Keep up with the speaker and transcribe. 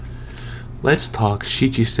Let's talk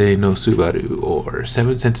Shichisei no Subaru, or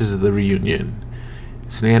Seven Senses of the Reunion.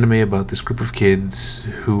 It's an anime about this group of kids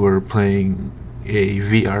who are playing a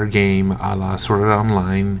VR game a la Sword Art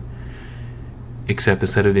Online, except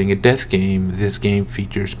instead of being a death game, this game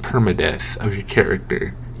features permadeath of your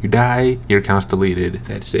character. You die, your account's deleted,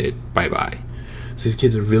 that's it, bye-bye. So these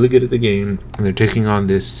kids are really good at the game, and they're taking on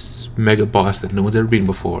this mega boss that no one's ever been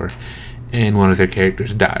before, and one of their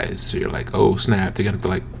characters dies. So you're like, oh snap, they're gonna have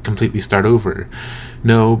to completely start over.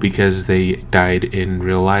 No, because they died in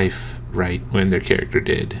real life right when their character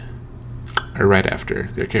did. Or right after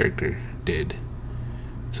their character did.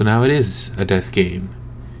 So now it is a death game.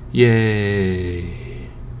 Yay!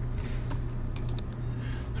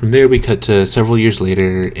 From there we cut to several years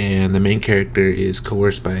later, and the main character is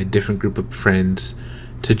coerced by a different group of friends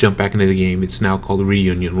to jump back into the game. It's now called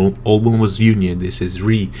Reunion. Old one was Union, this is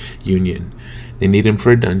Reunion. They need him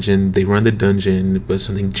for a dungeon. They run the dungeon, but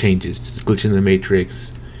something changes. It's a glitch in the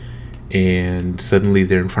matrix, and suddenly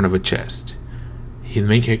they're in front of a chest. The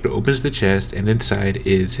main character opens the chest, and inside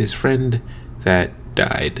is his friend that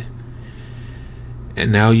died.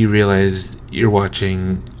 And now you realize you're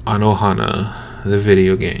watching Anohana, the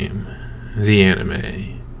video game, the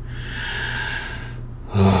anime.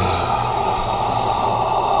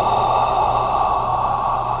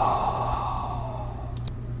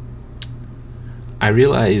 I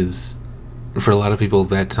realize for a lot of people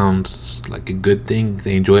that sounds like a good thing.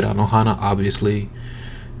 They enjoyed Anohana, obviously.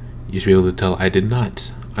 You should be able to tell I did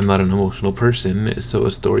not. I'm not an emotional person, so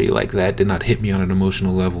a story like that did not hit me on an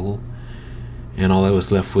emotional level. And all I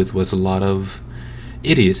was left with was a lot of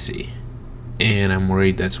idiocy. And I'm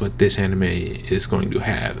worried that's what this anime is going to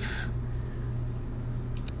have.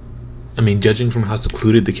 I mean, judging from how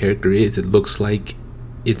secluded the character is, it looks like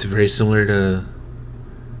it's very similar to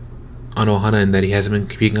Anohana in that he hasn't been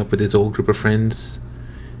keeping up with his old group of friends.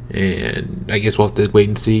 And I guess we'll have to wait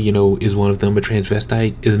and see, is one of them a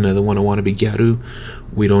transvestite? Is another one a wannabe gyaru?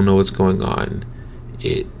 We don't know what's going on.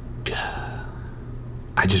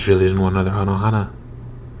 I just really didn't want another Anohana.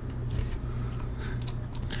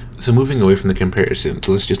 So moving away from the comparisons,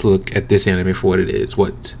 let's just look at this anime for what it is.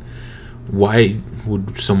 Why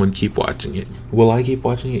would someone keep watching it? Will I keep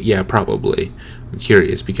watching it? Yeah, probably. I'm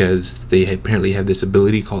curious because they apparently have this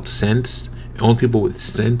ability called Sense. Only people with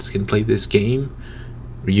Sense can play this game.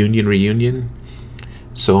 Reunion.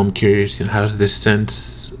 So I'm curious, how does this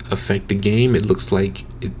Sense affect the game? It looks like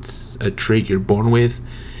it's a trait you're born with,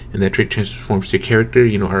 and that trait transforms your character.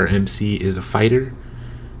 Our MC is a fighter,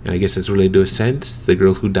 and I guess it's related to a sense. The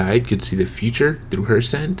girl who died could see the future through her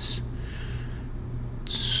sense.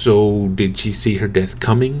 So did she see her death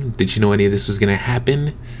coming? Did she know any of this was going to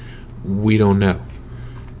happen? We don't know.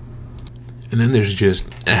 And then there's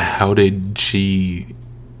just,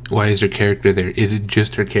 why is her character there? Is it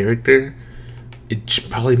just her character? It's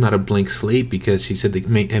probably not a blank slate because she said the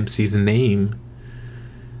MC's name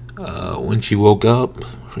when she woke up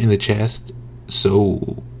in the chest.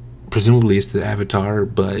 So presumably it's the avatar,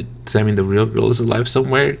 but does that mean the real girl is alive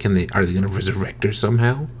somewhere? Are they going to resurrect her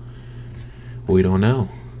somehow? We don't know.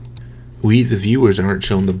 We, the viewers, aren't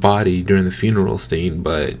shown the body during the funeral scene,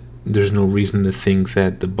 but there's no reason to think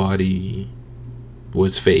that the body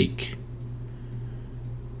was fake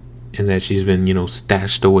and that she's been,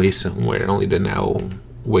 stashed away somewhere only to now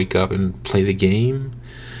wake up and play the game.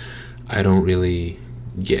 I don't really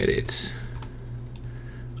get it.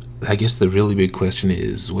 I guess the really big question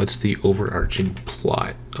is, what's the overarching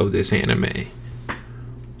plot of this anime?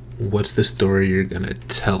 What's the story you're gonna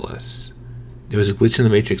tell us? There was a glitch in the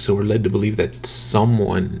Matrix, so we're led to believe that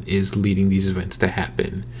someone is leading these events to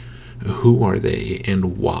happen. Who are they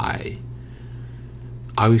and why?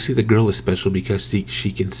 Obviously the girl is special because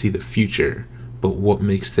she can see the future, but what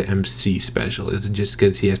makes the MC special? Is it just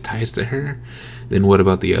because he has ties to her? Then what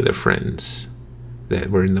about the other friends that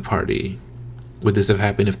were in the party? Would this have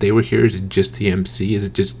happened if they were here? Is it just the MC? Is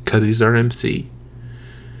it just because he's our MC?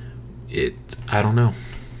 I don't know.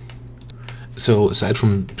 So aside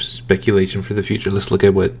from speculation for the future, let's look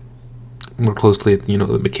at more closely at the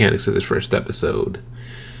mechanics of this first episode.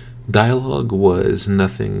 Dialogue was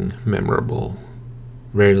nothing memorable.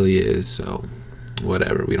 Rarely is, so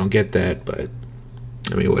whatever. We don't get that, but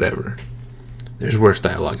whatever. There's worse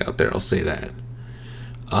dialogue out there, I'll say that.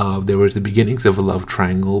 There was the beginnings of a love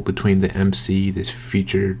triangle between the MC, this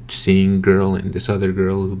future seeing girl, and this other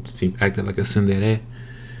girl who acted like a tsundere.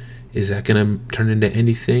 Is that gonna turn into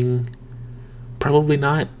anything? Probably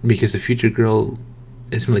not, because the future girl,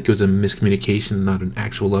 it seemed like it was a miscommunication, not an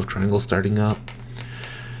actual love triangle starting up.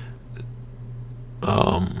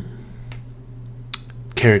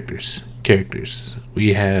 Characters.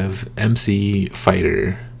 We have MC,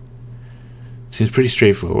 fighter, Seems pretty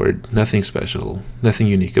straightforward. Nothing special. Nothing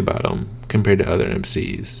unique about him compared to other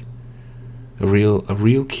MCs. A real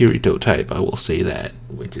Kirito type, I will say that,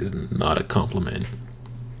 which is not a compliment.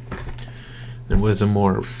 There was a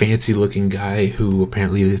more fancy looking guy who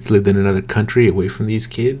apparently lived in another country away from these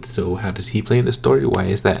kids. So how does he play in the story? Why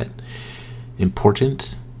is that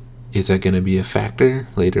important? Is that going to be a factor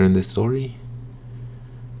later in the story?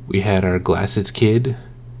 We had our glasses kid.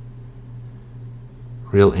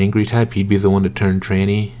 Real angry type. He'd be the one to turn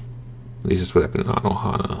tranny. At least that's what happened in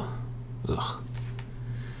Anohana. Ugh.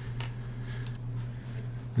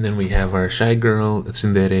 And then we have our shy girl,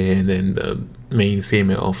 Tsundere, and then the main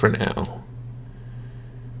female for now.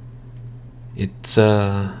 It's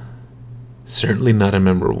certainly not a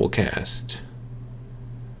memorable cast.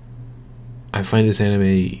 I find this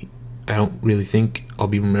anime, I don't really think I'll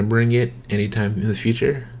be remembering it anytime in the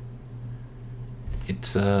future.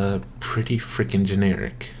 It's pretty freaking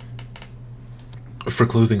generic. For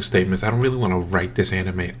closing statements, I don't really want to write this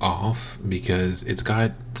anime off because it's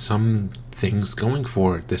got some things going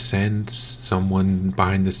for it. The sense, someone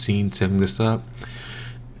behind the scenes setting this up.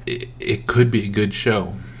 It could be a good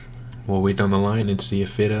show. We'll wait down the line and see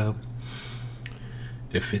if it's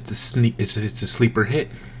a sleeper hit.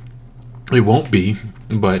 It won't be,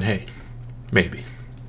 but hey, maybe.